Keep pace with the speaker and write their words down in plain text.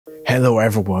Hello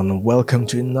everyone, welcome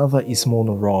to another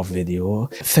ISMONO RAW video.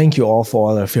 Thank you all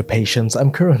for all of your patience.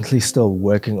 I'm currently still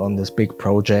working on this big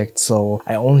project, so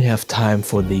I only have time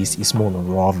for these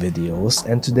ISMONO RAW videos,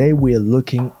 and today we are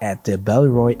looking at the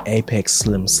Bellroy Apex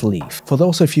Slim Sleeve. For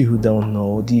those of you who don't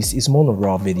know, these ISMONO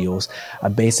RAW videos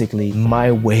are basically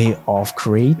my way of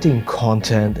creating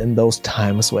content in those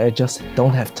times where I just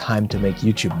don't have time to make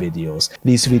YouTube videos.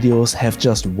 These videos have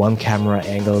just one camera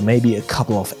angle, maybe a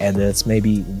couple of edits,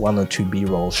 maybe one or two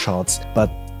B-roll shots, but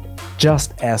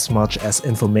just as much as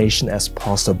information as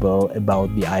possible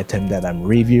about the item that I'm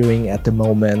reviewing at the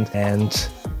moment, and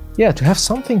yeah, to have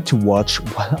something to watch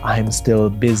while I'm still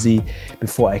busy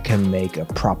before I can make a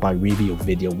proper review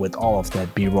video with all of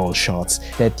that B-roll shots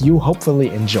that you hopefully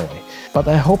enjoy. But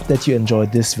I hope that you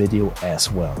enjoyed this video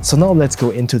as well. So now let's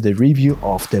go into the review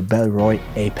of the Bellroy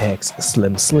Apex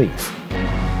Slim Sleeve.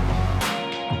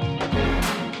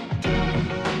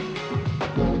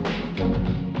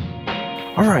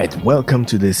 Alright, welcome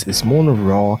to this ISMONO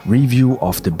RAW review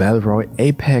of the Bellroy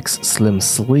Apex Slim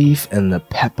Sleeve in the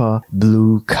pepper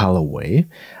blue colorway.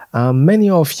 Many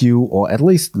of you, or at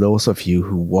least those of you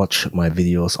who watch my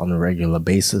videos on a regular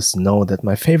basis, know that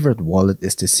my favorite wallet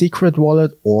is the secret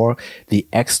wallet or the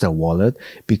extra wallet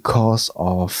because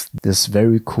of this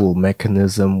very cool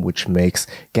mechanism which makes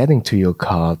getting to your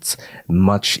cards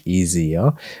much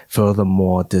easier.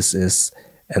 Furthermore, this is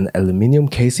an aluminum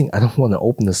casing. I don't want to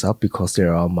open this up because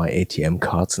there are my ATM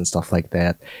cards and stuff like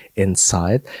that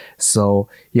inside. So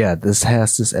yeah, this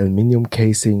has this aluminum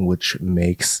casing which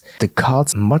makes the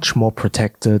cards much more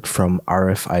protected from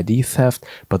RFID theft,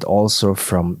 but also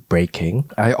from breaking.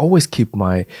 I always keep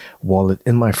my wallet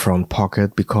in my front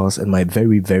pocket because in my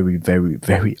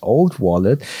very old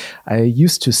wallet, I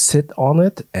used to sit on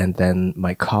it and then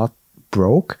my card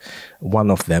broke,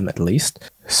 one of them at least.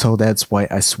 So that's why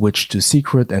I switched to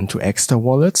secret and to extra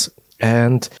wallets.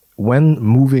 And when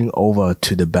moving over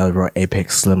to the Bellroy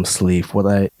Apex Slim Sleeve, what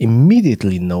I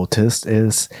immediately noticed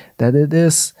is that it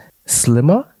is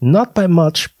slimmer, not by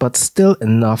much, but still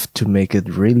enough to make it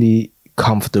really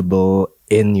comfortable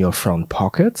in your front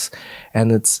pockets.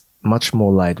 And it's much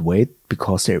more lightweight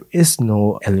because there is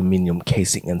no aluminum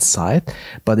casing inside,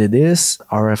 but it is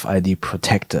RFID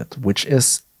protected, which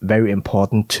is very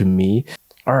important to me.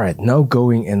 Alright, now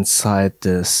going inside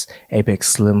this Apex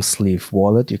Slim Sleeve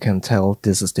wallet, you can tell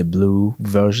this is the blue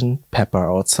version,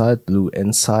 pepper outside, blue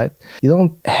inside. You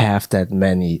don't have that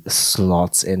many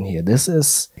slots in here. This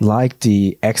is like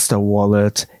the extra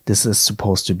wallet. This is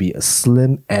supposed to be a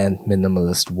slim and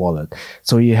minimalist wallet.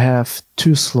 So you have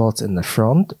two slots in the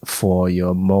front for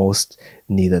your most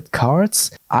needed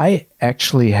cards. I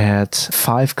actually had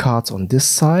 5 cards on this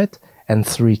side and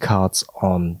 3 cards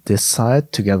on this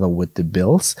side together with the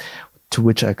bills, to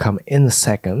which I come in a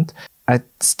second. I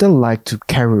still like to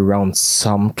carry around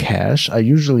some cash. I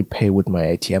usually pay with my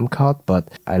ATM card, but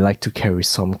I like to carry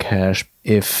some cash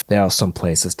if there are some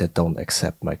places that don't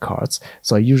accept my cards.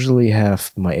 So I usually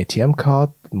have my ATM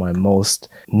card, my most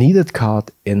needed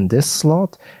card in this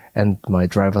slot, and my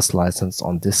driver's license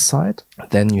on this side.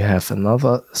 Then you have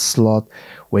another slot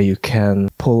where you can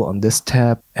pull on this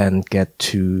tab and get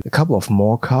to a couple of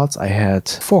more cards. I had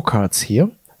 4 cards here,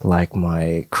 like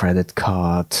my credit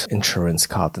card, insurance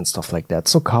card and stuff like that.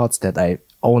 So cards that I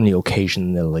only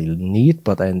occasionally need,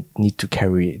 but I need to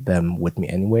carry them with me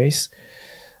anyways.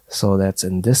 So that's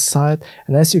in this side.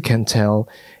 And as you can tell,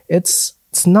 it's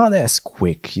not as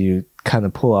quick. You kind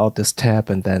of pull out this tab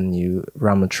and then you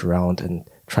rummage around and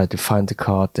try to find the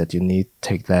card that you need,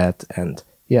 take that, and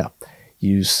yeah,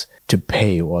 use to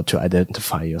pay or to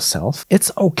identify yourself.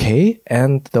 It's okay,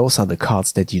 and those are the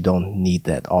cards that you don't need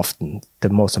that often. The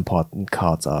most important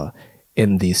cards are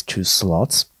in these 2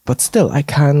 slots, but still, I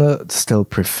kinda still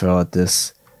prefer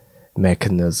this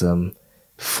mechanism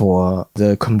for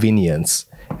the convenience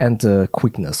and the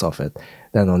quickness of it.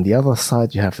 Then on the other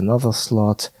side, you have another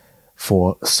slot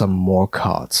for some more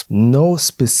cards. No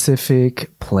specific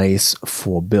place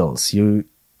for bills. You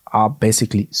are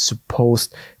basically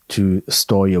supposed to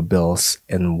store your bills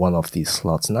in one of these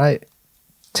slots. And I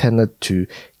tended to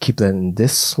keep them in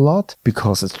this slot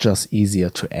because it's just easier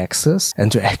to access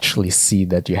and to actually see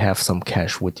that you have some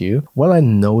cash with you. What I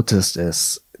noticed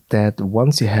is that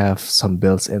once you have some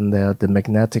bills in there, the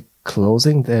magnetic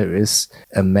closing, there is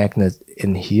a magnet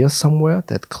in here somewhere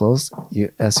that closes.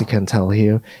 As you can tell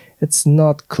here, it's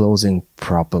not closing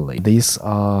properly. These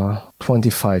are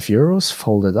 25 euros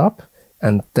folded up,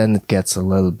 and then it gets a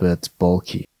little bit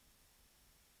bulky.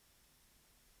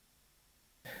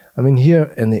 I mean,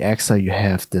 here in the extra you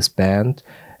have this band,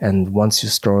 and once you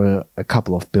store a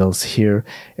couple of bills here,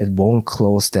 it won't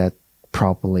close that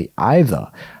properly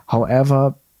either.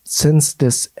 However, since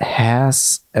this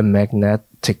has a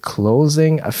magnetic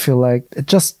closing, I feel like it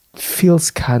just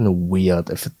feels kind of weird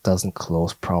if it doesn't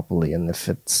close properly and if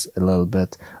it's a little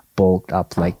bit bulked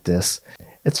up like this.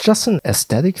 It's just an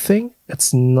aesthetic thing.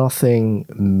 It's nothing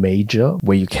major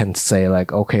where you can say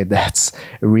like, okay, that's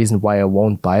a reason why I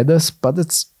won't buy this, but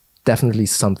it's definitely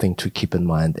something to keep in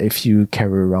mind. If you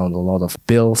carry around a lot of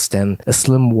bills, then a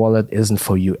slim wallet isn't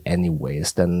for you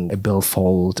anyways. Then a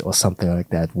billfold or something like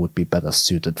that would be better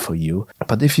suited for you.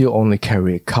 But if you only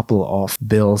carry a couple of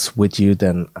bills with you,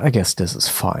 then I guess this is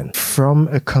fine. From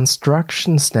a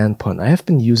construction standpoint, I have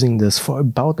been using this for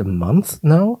about a month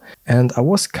now, and I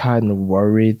was kind of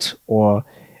worried, or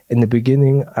in the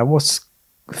beginning I was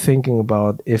thinking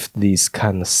about if these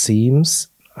kind of seams,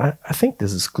 I think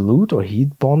this is glued or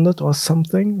heat bonded or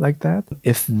something like that,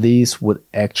 if these would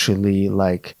actually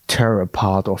like tear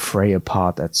apart or fray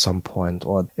apart at some point,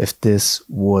 or if this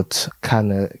would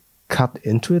kind of cut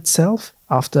into itself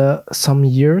after some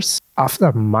years.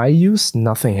 After my use,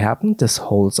 nothing happened. This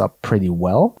holds up pretty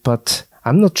well, but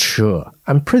I'm not sure.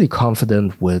 I'm pretty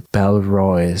confident with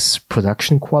Bellroy's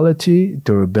production quality,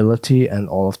 durability, and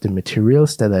all of the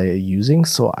materials that I'm using,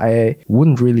 so I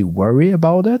wouldn't really worry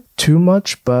about it too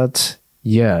much. But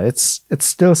yeah, it's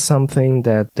still something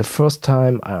that the first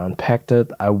time I unpacked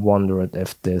it, I wondered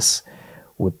if this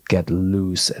would get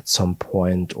loose at some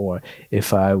point, or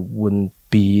if I wouldn't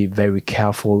be very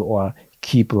careful or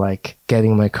keep like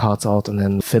getting my cards out and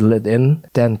then fiddle it in,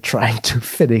 then trying to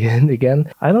fit it in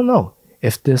again. I don't know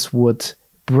if this would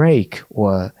break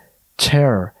or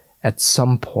tear at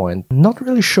some point. Not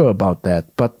really sure about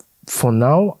that, but for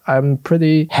now I'm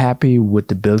pretty happy with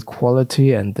the build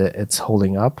quality and it's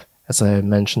holding up. As I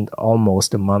mentioned,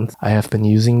 almost a month I have been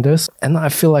using this, and I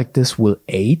feel like this will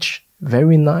age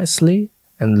very nicely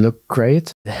and look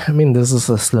great. I mean, this is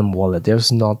a slim wallet.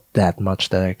 There's not that much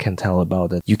that I can tell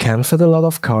about it. You can fit a lot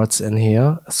of cards in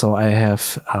here. So I have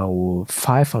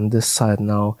 5 on this side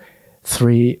now,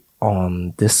 3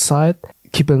 on this side.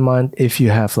 Keep in mind, if you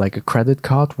have like a credit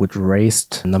card with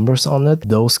raised numbers on it,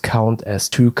 those count as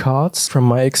 2 cards from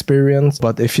my experience.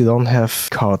 But if you don't have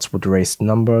cards with raised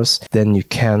numbers, then you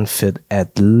can fit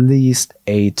at least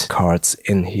 8 cards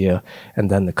in here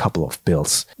and then a couple of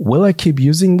bills. Will I keep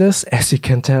using this? As you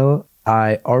can tell,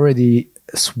 I already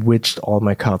switched all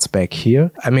my cards back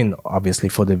here. I mean, obviously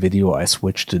for the video I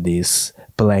switched to these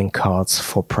blank cards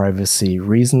for privacy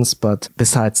reasons, but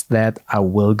besides that I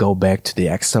will go back to the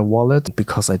extra wallet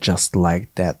because I just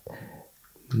like that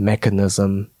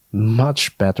mechanism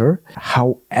much better.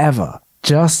 However,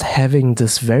 just having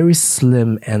this very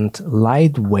slim and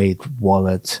lightweight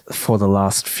wallet for the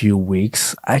last few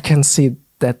weeks, I can see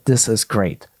that this is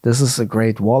great. This is a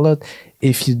great wallet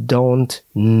if you don't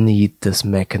need this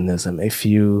mechanism, if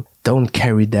you don't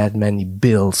carry that many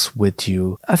bills with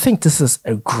you. I think this is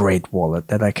a great wallet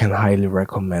that I can highly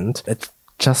recommend. It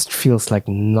just feels like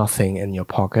nothing in your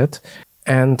pocket.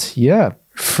 And yeah,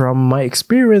 from my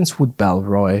experience with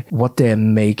Bellroy, what they're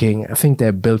making, I think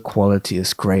their build quality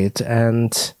is great.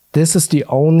 And this is the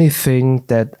only thing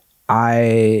that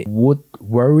I would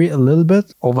worry a little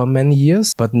bit over many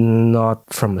years, but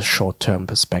not from a short-term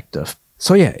perspective.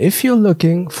 So yeah, if you're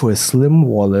looking for a slim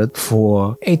wallet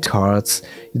for 8 cards,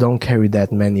 you don't carry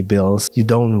that many bills, you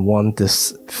don't want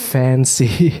this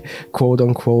fancy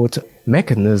quote-unquote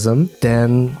mechanism,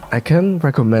 then I can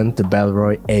recommend the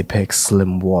Bellroy Apex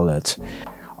Slim Wallet.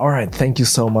 Alright, thank you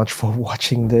so much for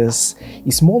watching this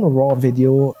ISMONO RAW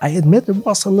video. I admit it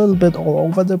was a little bit all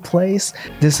over the place.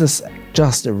 This is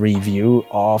just a review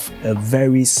of a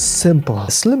very simple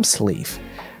slim sleeve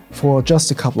for just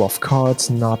a couple of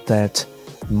cards, not that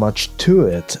much to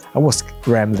it. I was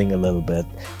rambling a little bit,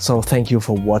 so thank you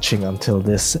for watching until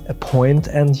this point.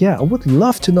 And yeah, I would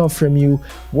love to know from you,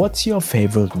 what's your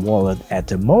favorite wallet at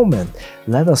the moment?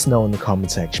 Let us know in the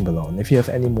comment section below, and if you have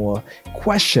any more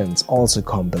questions, also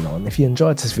comment below. And if you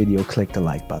enjoyed this video, click the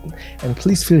like button, and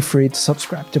please feel free to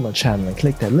subscribe to my channel and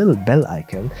click that little bell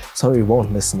icon so you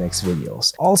won't miss the next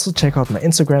videos. Also check out my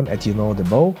Instagram at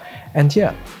 @YouKnowTheBow, and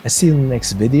yeah, I see you in the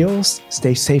next videos.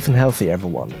 Stay safe and healthy,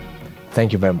 everyone.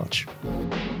 Thank you very much.